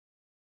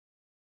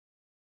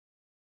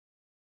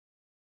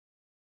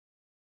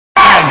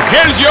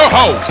here's your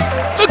host,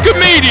 the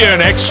comedian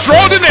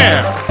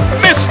extraordinaire,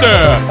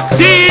 Mr.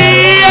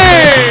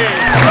 T.A.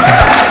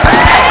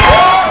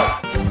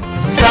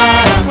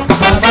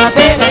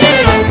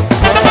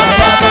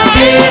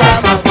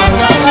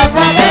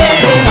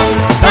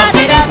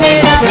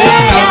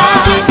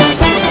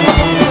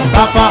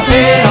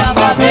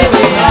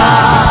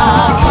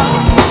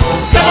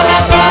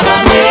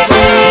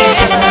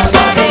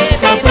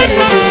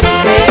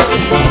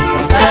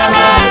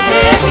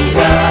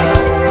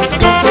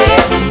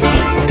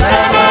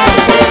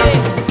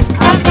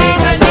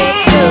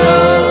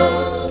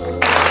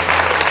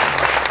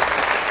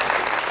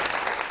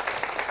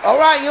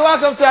 You're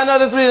welcome to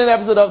another thrilling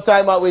episode of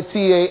Time Out with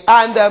TA.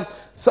 And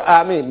so,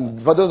 I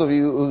mean, for those of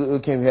you who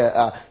came here,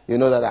 you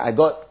know that I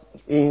got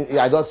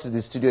to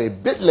the studio a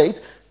bit late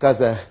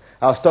because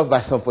I was stopped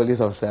by some police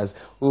officers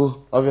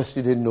who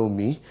obviously didn't know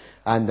me,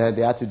 and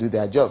they had to do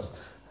their jobs.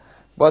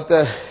 But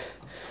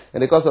in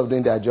the course of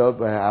doing their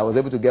job, I was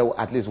able to get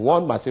at least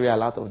one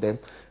material out of them.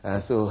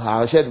 So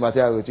I'll share the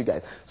material with you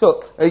guys.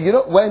 So, you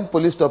know, when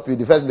police stop you,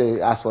 the first thing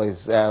they ask for is,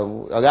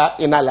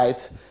 inner light,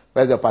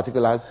 where's your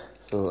particulars?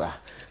 So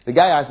the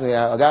guy asked me,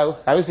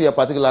 can we see your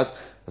particulars?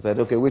 I said,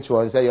 okay, which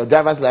one? He said, your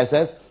driver's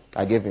license?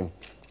 I gave him.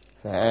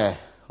 I said,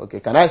 okay,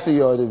 can I see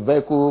your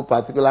vehicle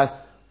particulars?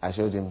 I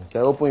showed him. He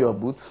said, open your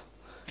boot.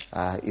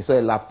 He saw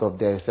a laptop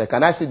there. He said,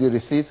 can I see the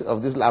receipt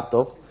of this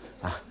laptop?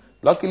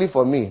 Luckily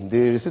for me,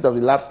 the receipt of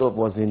the laptop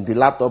was in the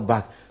laptop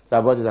bag. So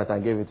I brought it out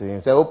and gave it to him.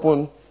 He said,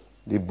 open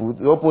the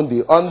boot, open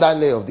the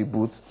underlay of the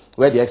boot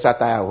where the extra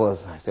tire was.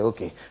 I said,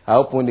 okay. I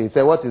opened it. He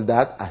said, what is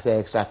that? I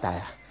said, extra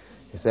tire.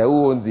 He said,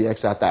 who owns the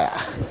extra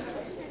tire?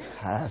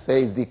 I said,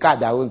 it's the car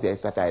that owns the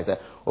extra tire. He said,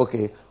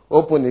 okay,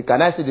 open it.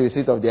 Can I see the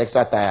receipt of the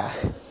extra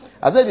tire?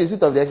 I said, the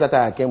receipt of the extra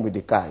tire came with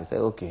the car. He said,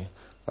 okay,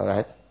 all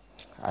right.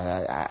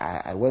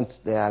 I went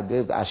there.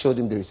 I showed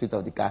him the receipt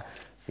of the car.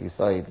 He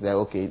saw it. He said,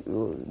 okay,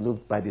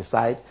 look by the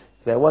side.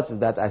 He said, what is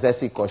that? I said,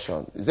 sea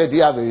caution. He said, do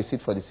you have a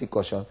receipt for the sea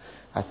caution?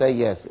 I said,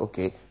 yes.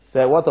 Okay. He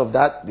said, what of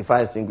that? The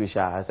fire extinguisher.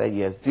 I said,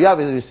 yes. Do you have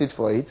a receipt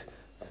for it?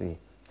 See.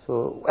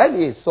 So when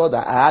he saw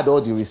that I had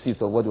all the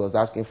receipts of what he was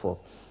asking for,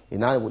 he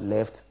now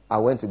left. I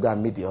went to go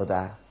and meet the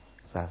other.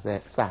 So I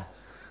said, sir,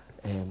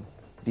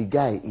 the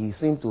guy, he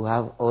seemed to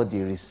have all the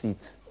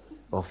receipts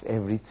of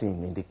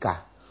everything in the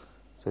car.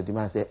 So the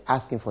man said,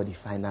 ask him for the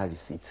final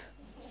receipt.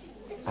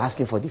 Ask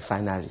him for the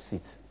final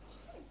receipt.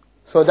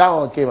 So that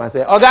one came and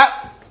said,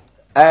 Oga,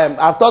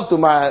 I've talked to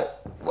my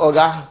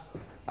Oga.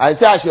 I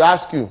said I should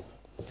ask you.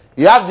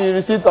 You have the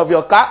receipt of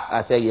your car?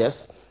 I said,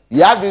 yes.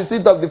 You have the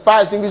receipt of the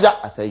fire extinguisher?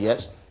 I said,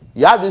 yes.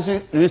 You have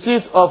the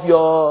receipt of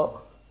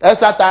your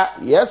extra tire?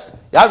 Yes.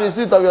 You have the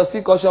receipt of your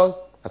sea caution?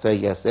 I said,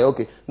 yes. I said,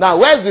 okay. Now,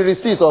 where's the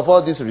receipt of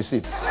all these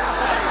receipts?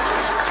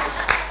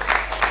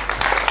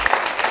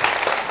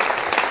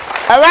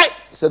 All right.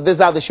 So this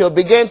is how the show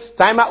begins.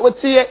 Time Out with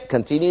Tia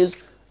continues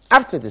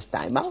after this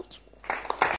time out.